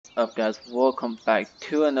Up guys, welcome back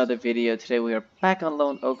to another video. Today we are back on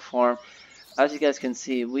Lone Oak Farm. As you guys can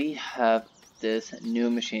see, we have this new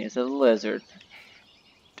machine. It's a lizard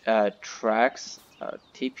tracks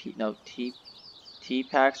TP no T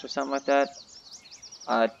packs or something like that.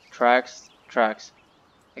 Tracks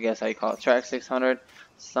I guess how you call it, track 600,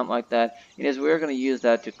 something like that. Anyways, we're going to use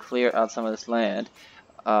that to clear out some of this land.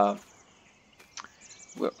 I'm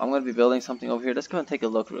going to be building something over here. Let's go and take a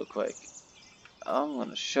look real quick. I'm going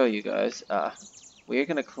to show you guys. We're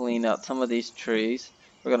going to clean out some of these trees.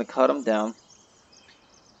 We're going to cut them down,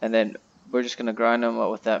 and then we're just going to grind them up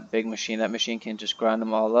with that big machine. That machine can just grind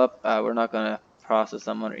them all up. We're not going to process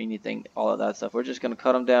them or anything, all of that stuff. We're just going to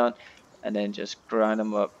cut them down and then just grind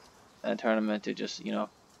them up and turn them into just,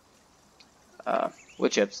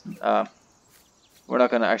 wood chips. We're not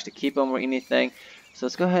going to actually keep them or anything. So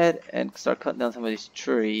let's go ahead and start cutting down some of these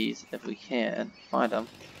trees if we can find them.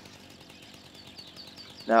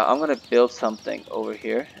 Now I'm going to build something over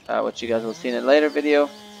here, which you guys will see in a later video.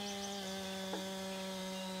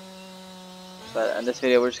 But in this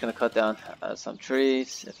video we're just going to cut down some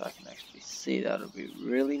trees. If I can actually see, that would be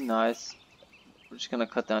really nice. We're just going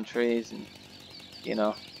to cut down trees and,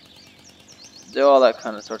 do all that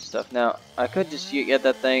kind of sort of stuff. Now I could just get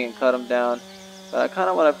that thing and cut them down, but I kind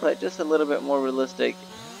of want to play just a little bit more realistic.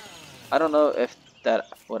 I don't know if that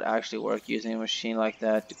would actually work using a machine like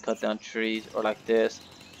that to cut down trees, or like this,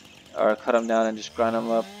 or cut them down and just grind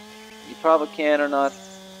them up. You probably can or not,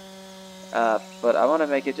 but I want to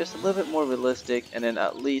make it just a little bit more realistic, and then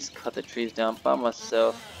at least cut the trees down by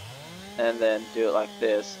myself and then do it like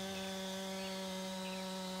this,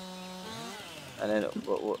 and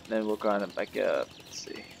then we'll grind them back up. Let's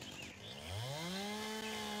see.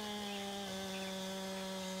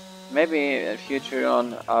 Maybe in the future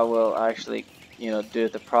on I will actually, do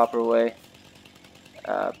it the proper way.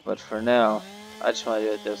 But for now, I just want to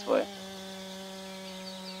do it this way.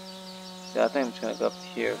 So I think I'm just gonna go up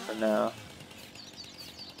here for now.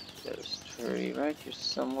 There's a tree right here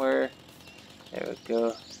somewhere. There we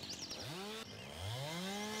go.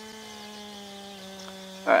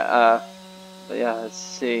 Alright, but yeah, let's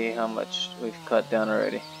see how much we've cut down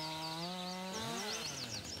already.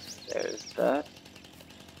 There's that.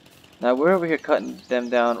 Now we're over here cutting them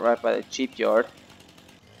down right by the sheep yard.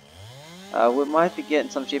 We might be getting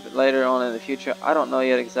some sheep later on in the future. I don't know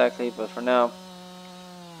yet exactly, but for now,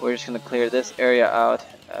 we're just going to clear this area out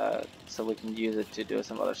so we can use it to do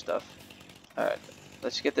some other stuff. Alright,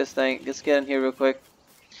 let's get this thing. Let's get in here real quick.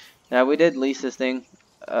 Now we did lease this thing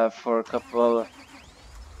for a couple,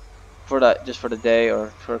 just for the day or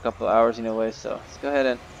for a couple of hours anyway. So let's go ahead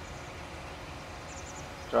and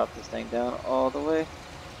drop this thing down all the way.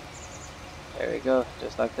 There we go,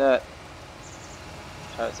 just like that.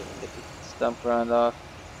 Try to see if we can get the stump grind off.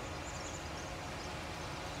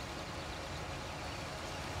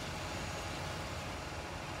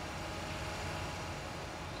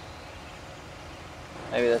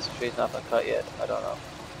 Maybe this tree's not been cut yet, I don't know.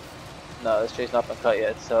 No, this tree's not been cut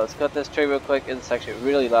yet, so let's cut this tree real quick. It's actually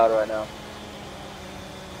really loud right now.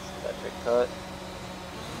 Let's get that tree cut.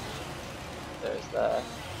 There's that.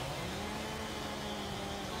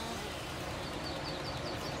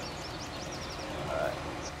 Alright,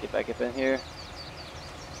 let's get back up in here.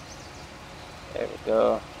 There we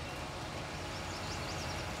go.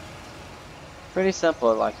 Pretty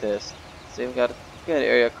simple like this. See, we got a good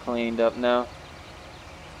area cleaned up now.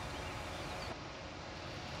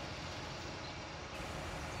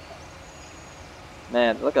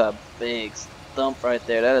 Man, look at that big stump right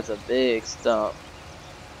there. That is a big stump.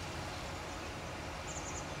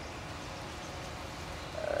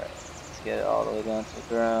 Alright, let's get it all the way down to the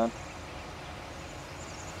ground.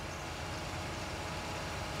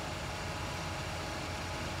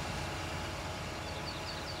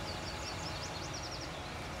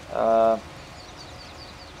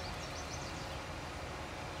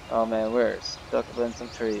 Oh man, we're stuck up in some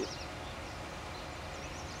trees,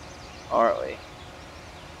 aren't we?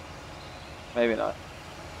 Maybe not.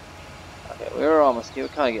 Okay, we were kind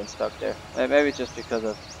of getting stuck there. Maybe it's just because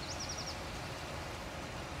of.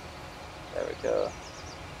 There we go.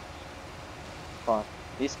 Come on.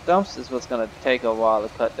 These stumps is what's gonna take a while to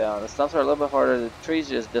cut down. The stumps are a little bit harder. The trees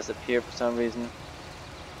just disappear for some reason,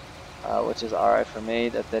 which is alright for me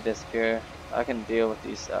that they disappear. I can deal with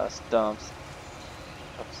these stumps.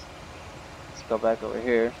 Oops. Let's go back over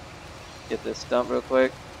here. Get this stump real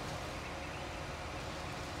quick.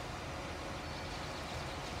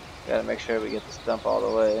 Gotta make sure we get the stump all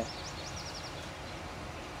the way.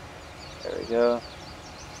 There we go.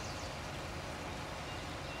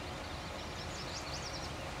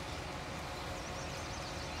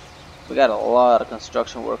 We got a lot of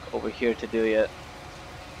construction work over here to do yet.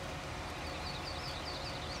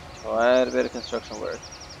 Quite a bit of construction work.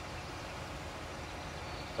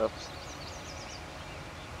 Oops.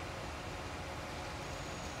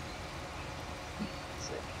 Let's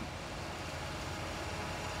see.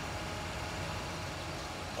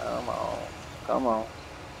 Come on. Come on.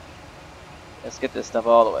 Let's get this stuff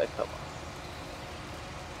all the way. Come on.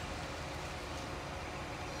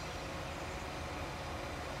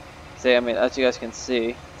 See, I mean, as you guys can see,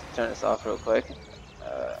 let's turn this off real quick.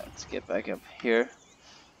 Let's get back up here.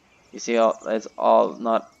 You see, it's all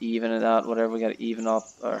not even it out. Whatever, we got to even up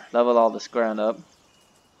or level all this ground up.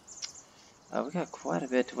 We got quite a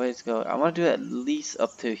bit of ways to go. I want to do at least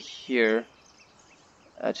up to here.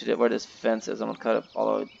 To where this fence is. I'm gonna cut up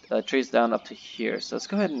all the trees down up to here. So let's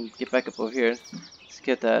go ahead and get back up over here. Let's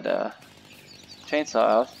get that chainsaw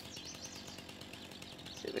out.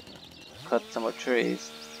 See if we can cut some more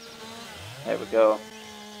trees. There we go.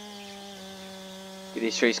 Get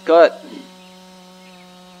these trees cut.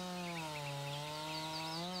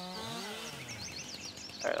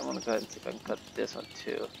 Alright, I'm gonna go ahead and see if I can cut this one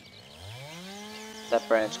too. That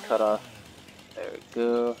branch cut off. There we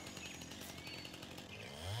go.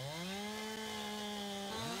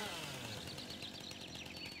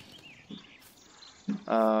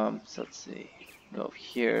 So let's see. Go over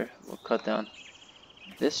here. We'll cut down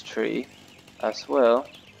this tree as well.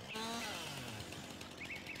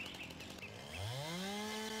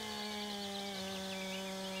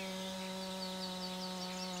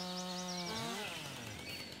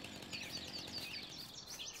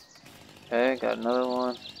 Okay, got another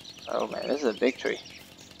one. Oh man, this is a big tree.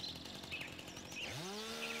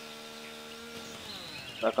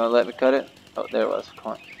 Not gonna let me cut it? Oh, there it was.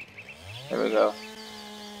 Come on. There we go.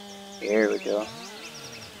 Here we go.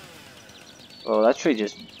 Oh, that tree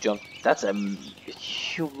just jumped. That's a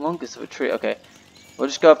humongous of a tree. Okay, we'll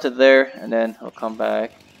just go up to there and then we'll come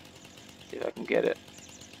back. See if I can get it.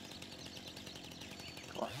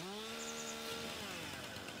 Come on.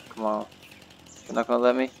 Come on. You're not gonna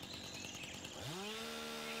let me?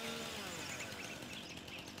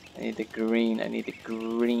 I need the green. I need the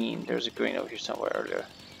green. There's a green over here somewhere earlier.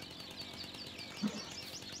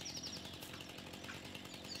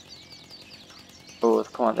 Oh,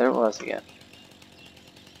 come on, there it was again.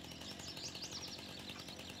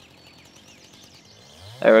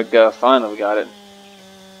 There we go, finally we got it.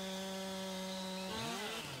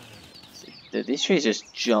 See, dude, these trees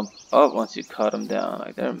just jump up once you cut them down,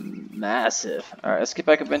 like they're massive. Alright, let's get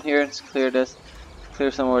back up in here, let's clear this.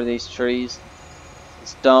 Clear some more of these trees, these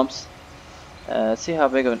stumps. Let's see how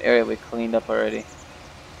big of an area we cleaned up already.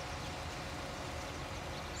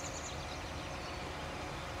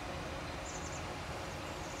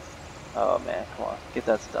 Oh man, come on, get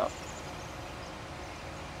that stump.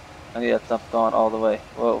 I need that stump gone all the way.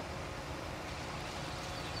 Whoa.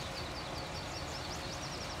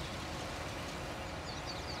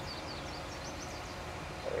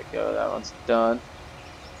 There we go, that one's done.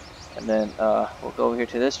 And then we'll go over here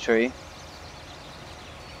to this tree.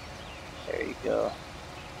 There you go.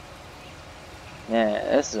 Man,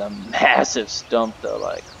 this is a massive stump though,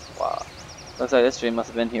 like, wow. Looks like this tree must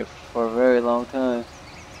have been here for a very long time.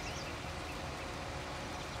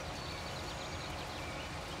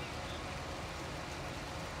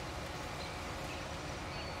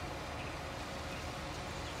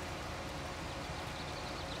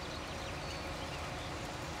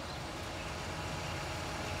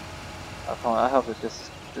 I hope that this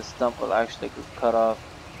stump will actually get cut off.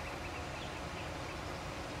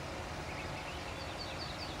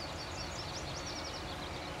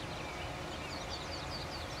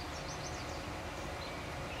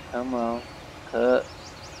 Come on, cut.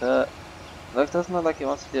 Look, doesn't look like he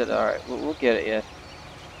wants to do it. All right, we'll get it yet.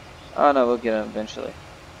 Oh no, we'll get him eventually.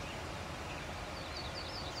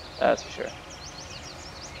 That's for sure.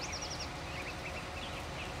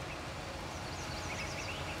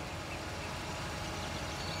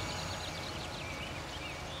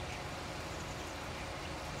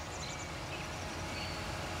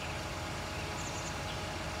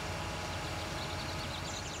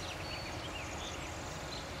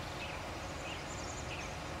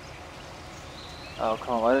 Oh,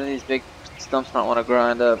 come on, why do these big stumps not want to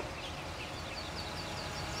grind up?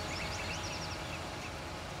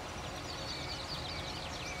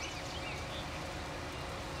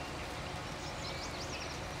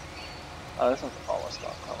 Oh, this one's almost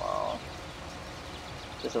done, come on.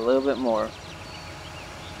 Just a little bit more.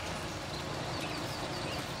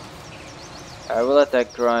 Alright, we'll let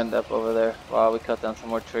that grind up over there while we cut down some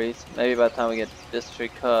more trees. Maybe by the time we get this tree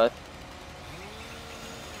cut,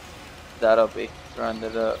 that'll be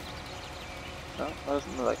grinded up. No, that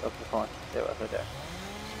doesn't look like. Okay, come on. There it was, right there.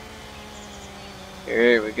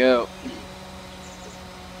 Here we go.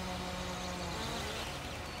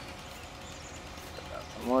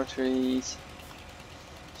 Some more trees.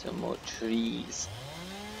 Some more trees.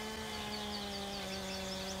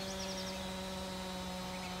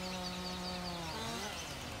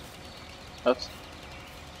 Oops.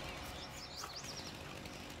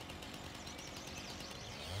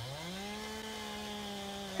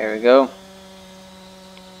 Here we go.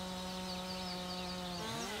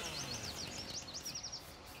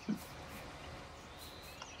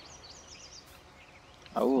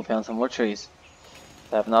 Oh, found some more trees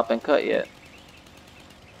that have not been cut yet.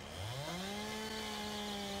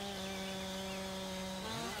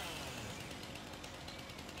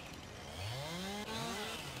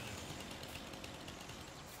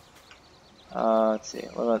 Let's see.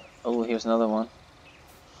 What about? Oh, here's another one.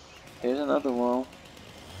 Here's another one.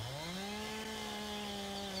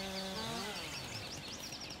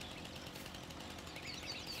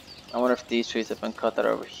 I wonder if these trees have been cut that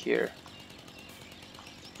are over here.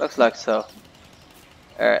 Looks like so.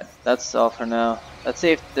 Alright, that's all for now. Let's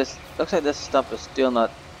see if this... Looks like this stump is still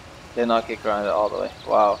not... Did not get grinded all the way.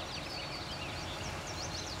 Wow.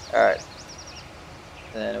 Alright.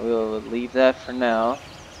 Then we'll leave that for now.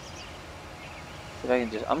 See if I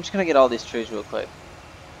can just... I'm just gonna get all these trees real quick.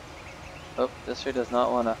 Oh, this tree does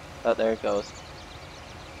not wanna... Oh, there it goes.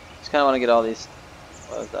 Just kinda wanna get all these...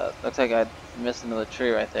 What was that? Looks like I missed another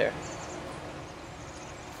tree right there.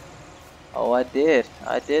 Oh, I did.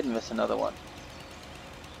 I did miss another one.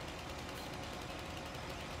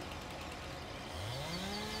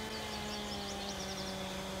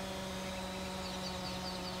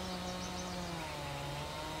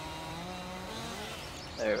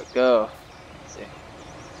 There we go. Let's see.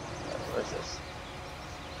 Where's this?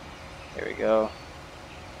 Here we go.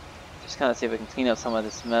 Just kind of see if we can clean up some of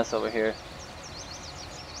this mess over here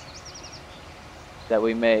that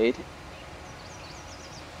we made.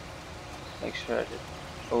 Make sure I did.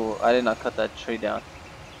 Oh, I did not cut that tree down.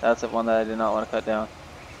 That's the one that I did not want to cut down.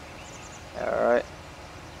 Alright.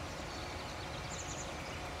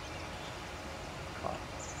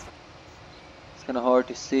 It's kind of hard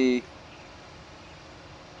to see.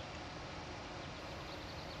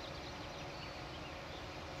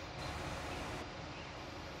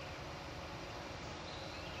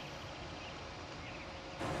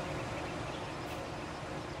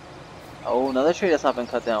 Oh, another tree that's not been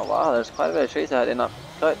cut down. Wow, there's quite a bit of trees that I did not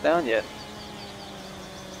cut down yet.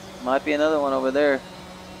 Might be another one over there.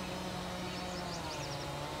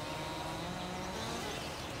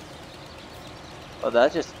 Oh,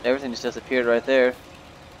 that just, everything just disappeared right there.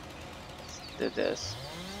 Let's do this.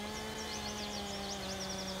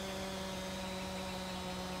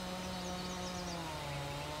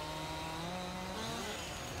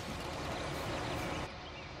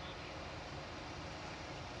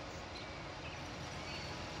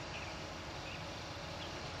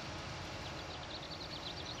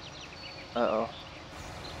 Uh-oh.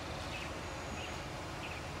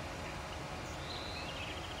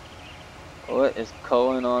 What is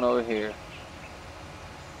going on over here?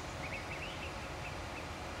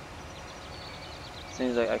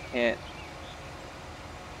 Seems like I can't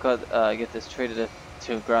cut, get this tree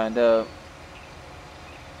to grind up.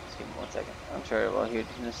 Just give me 1 second. I'm sure it will here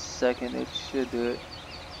in a second. It should do it.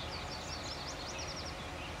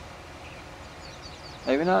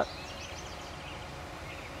 Maybe not.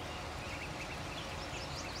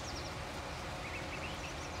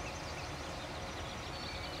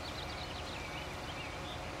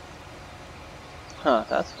 Huh,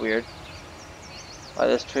 that's weird. Why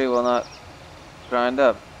this tree will not grind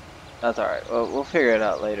up. That's alright. Well, we'll figure it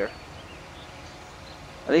out later.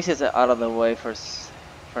 At least it's out of the way for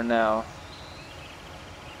now.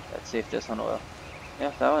 Let's see if this one will.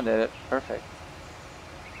 Yeah, that one did it. Perfect.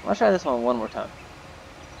 I'm gonna try this one more time.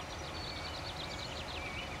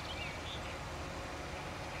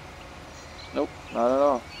 Nope, not at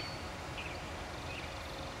all.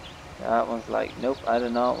 That one's like, nope, I do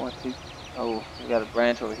not want to. Oh, we got a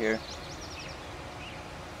branch over here.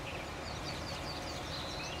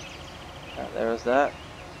 There's that.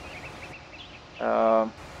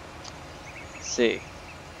 Let's see.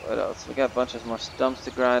 What else? We got a bunch of more stumps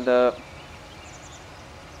to grind up.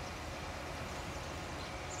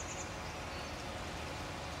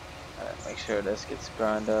 Alright, make sure this gets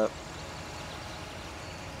ground up.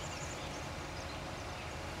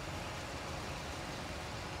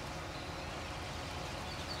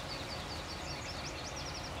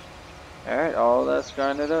 Alright, all that's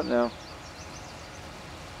grinded up now.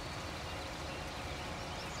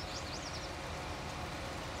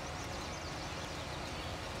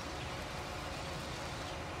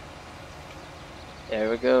 There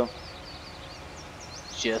we go.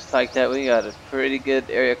 Just like that, we got a pretty good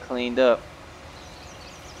area cleaned up.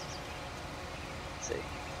 Let's see.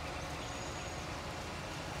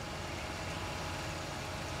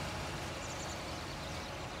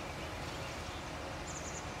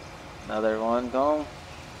 Another one gone.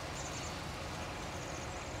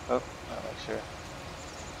 Oh, I'll make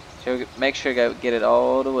sure. Make sure I get it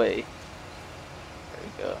all the way. There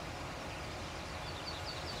we go.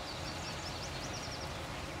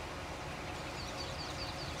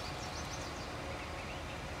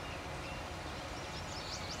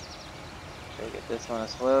 Try to get this one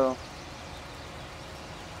as well.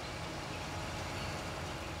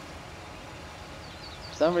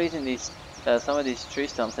 For some reason, some of these tree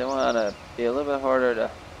stumps, they want to be a little bit harder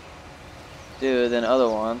to do than other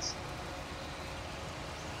ones.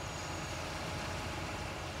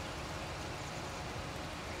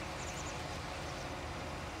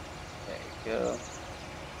 There you go.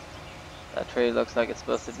 That tree looks like it's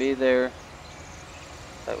supposed to be there.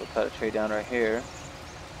 So we'll cut a tree down right here.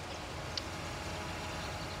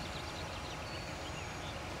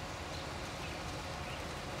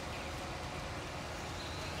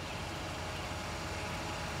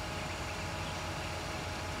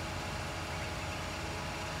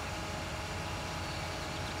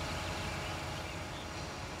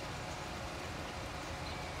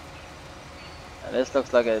 And this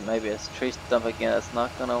looks like maybe a tree stump again. It's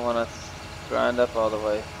not gonna want to grind up all the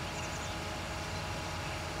way,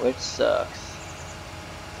 which sucks.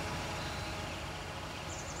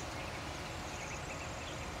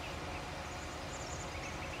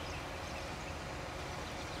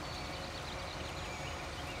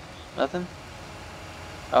 Nothing?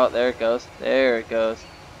 Oh, there it goes. There it goes.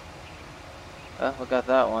 Oh, we got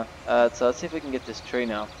that one. So let's see if we can get this tree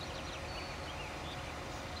now.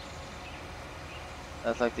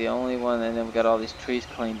 That's like the only one, and then we got all these trees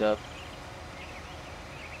cleaned up.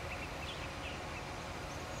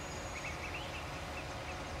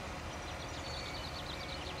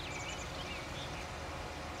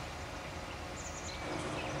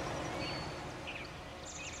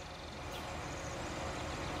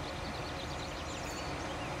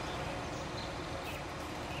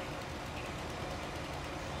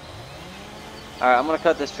 Alright, I'm gonna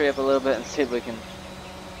cut this tree up a little bit and see if we can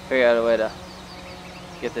figure out a way to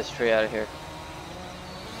get this tree out of here.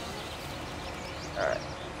 Alright,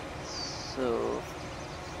 so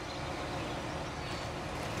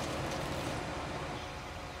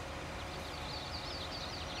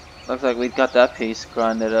looks like we've got that piece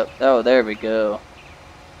grinded up. Oh, there we go.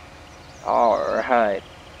 Alright,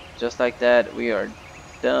 just like that, we are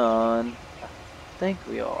done. I think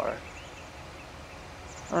we are.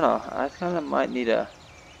 I don't know, I kind of might need to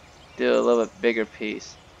do a little bit bigger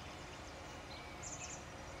piece.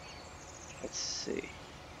 Let's see.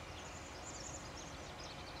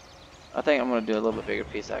 I think I'm going to do a little bit bigger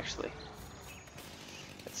piece actually.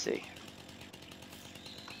 Let's see.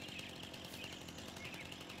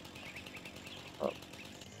 Oh,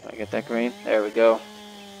 can I get that green? There we go.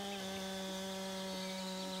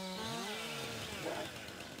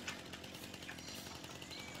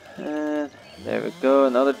 And there we go,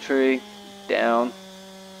 another tree down.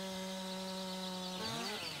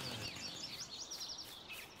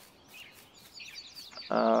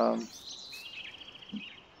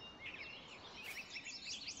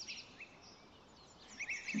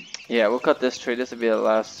 Yeah, we'll cut this tree. This will be the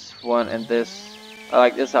last one, and this, I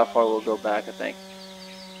like this. How far we'll go back, I think.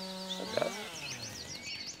 Okay.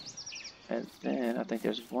 And then I think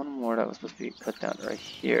there's one more that was supposed to be cut down right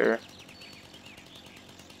here.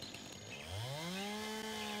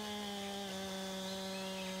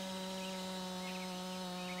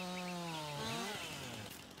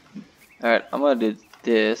 Alright, I'm gonna do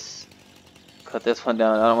this. Cut this one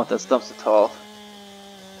down. I don't want that stump so tall.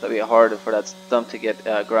 That'll be hard for that stump to get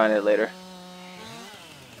grinded later.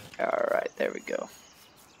 Alright, there we go.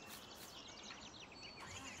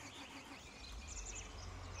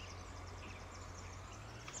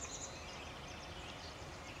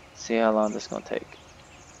 See how long this is gonna take.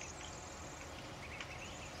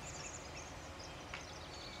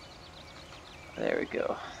 There we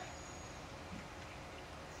go.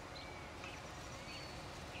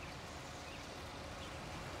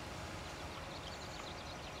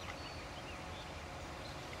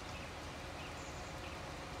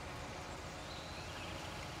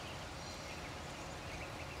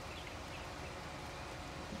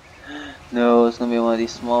 No, it's gonna be one of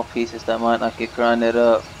these small pieces that might not get grinded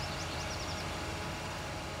up.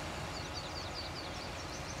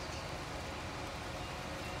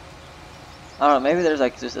 I don't know, maybe there's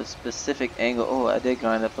like just a specific angle. Oh, I did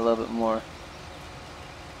grind up a little bit more.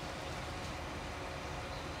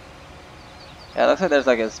 Yeah, it looks like there's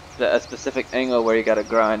like a specific angle where you gotta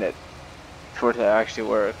grind it for it to actually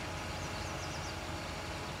work.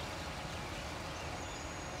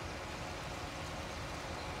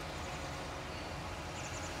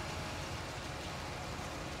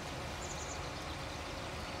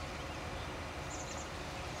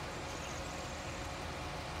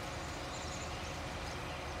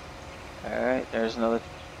 Alright, there's another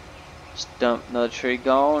stump, another tree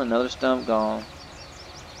gone, another stump gone.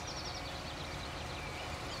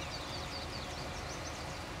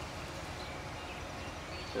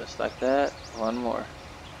 Just like that, one more.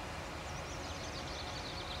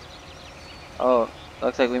 Oh,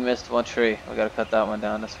 looks like we missed one tree. We gotta cut that one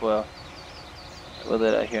down as well. We'll do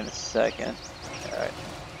that here in a second. Alright,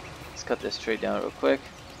 let's cut this tree down real quick.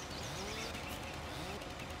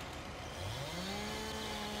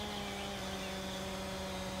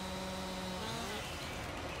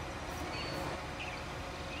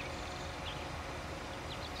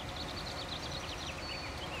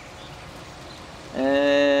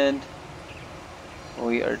 And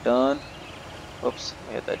we are done. Oops,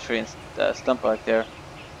 we hit that tree and stump right there.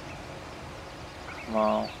 Come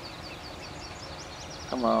on.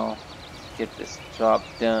 Come on. Get this job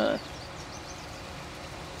done.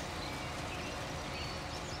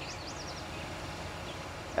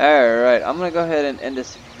 Alright, I'm gonna go ahead and end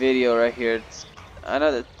this video right here. I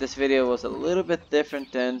know that this video was a little bit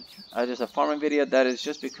different than just a farming video. That is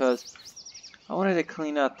just because I wanted to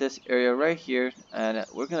clean out this area right here, and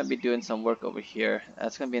we're gonna be doing some work over here.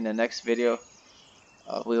 That's gonna be in the next video.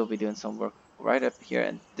 We will be doing some work right up here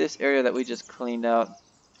in this area that we just cleaned out.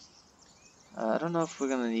 I don't know if we're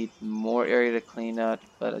gonna need more area to clean out,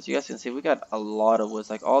 but as you guys can see, we got a lot of woods.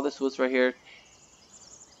 Like all this woods right here,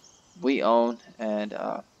 we own, and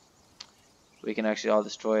we can actually all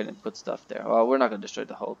destroy it and put stuff there. Well, we're not gonna destroy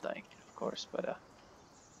the whole thing, of course, but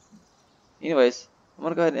anyways, I'm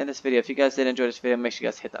gonna go ahead and end this video. If you guys did enjoy this video, make sure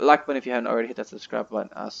you guys hit that like button if you haven't already, hit that subscribe button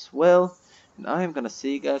as well. And I am gonna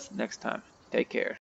see you guys next time. Take care.